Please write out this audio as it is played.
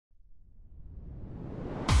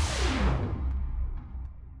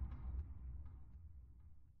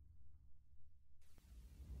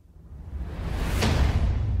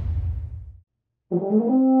Hey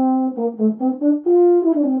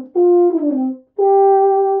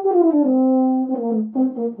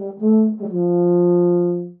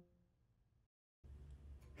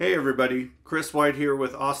everybody, Chris White here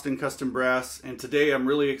with Austin Custom Brass, and today I'm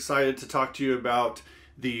really excited to talk to you about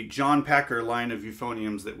the John Packer line of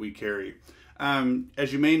euphoniums that we carry.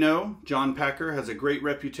 As you may know, John Packer has a great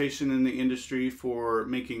reputation in the industry for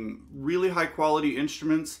making really high quality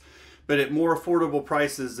instruments, but at more affordable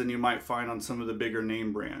prices than you might find on some of the bigger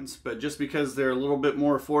name brands. But just because they're a little bit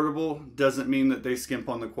more affordable doesn't mean that they skimp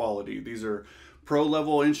on the quality. These are pro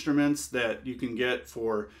level instruments that you can get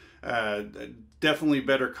for definitely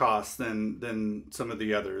better cost than some of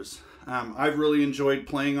the others. I've really enjoyed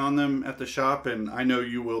playing on them at the shop, and I know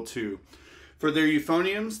you will too. For their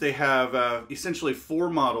euphoniums, they have essentially four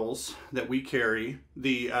models that we carry.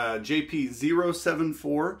 The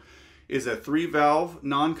JP274 is a 3-valve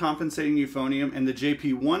non-compensating euphonium, and the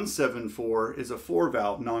JP174 is a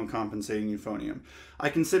 4-valve non-compensating euphonium. I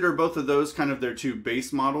consider both of those kind of their two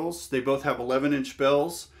base models. They both have 11-inch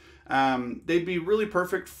bells. They'd be really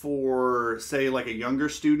perfect for, say, like a younger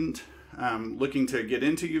student looking to get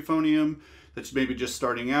into euphonium that's maybe just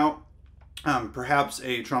starting out. Perhaps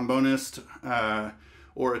a trombonist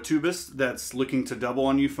or a tubist that's looking to double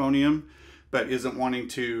on euphonium but isn't wanting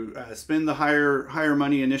to spend the higher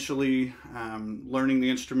money initially learning the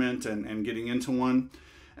instrument and getting into one.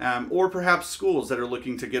 Or perhaps schools that are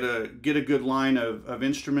looking to get a good line of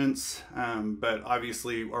instruments, but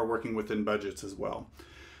obviously are working within budgets as well.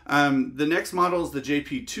 The next model is the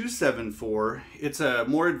JP274. It's a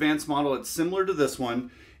more advanced model. It's similar to this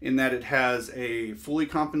one in that it has a fully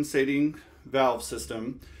compensating valve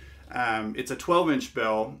system. It's a 12-inch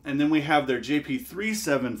bell, and then we have their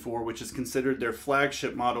JP374, which is considered their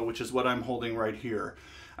flagship model, which is what I'm holding right here.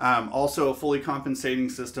 Also a fully compensating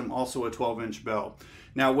system, also a 12-inch bell.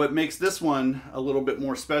 Now, what makes this one a little bit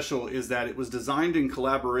more special is that it was designed in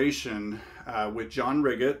collaboration with John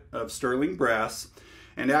Riggett of Sterling Brass,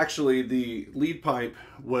 and actually the lead pipe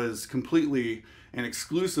was completely and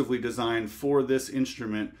exclusively designed for this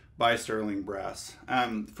instrument by Sterling Brass.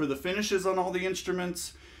 For the finishes on all the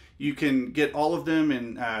instruments, you can get all of them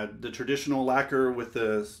in the traditional lacquer with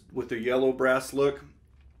the yellow brass look.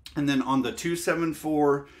 And then on the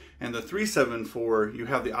 274 and the 374, you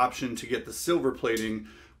have the option to get the silver plating,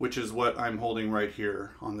 which is what I'm holding right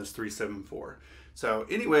here on this 374. So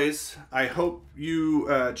anyways, I hope you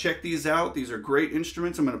check these out. These are great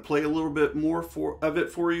instruments. I'm going to play a little bit more of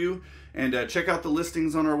it for you, and check out the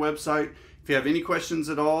listings on our website. If you have any questions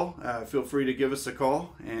at all, feel free to give us a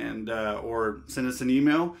call and or send us an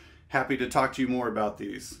email. Happy to talk to you more about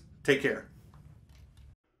these. Take care.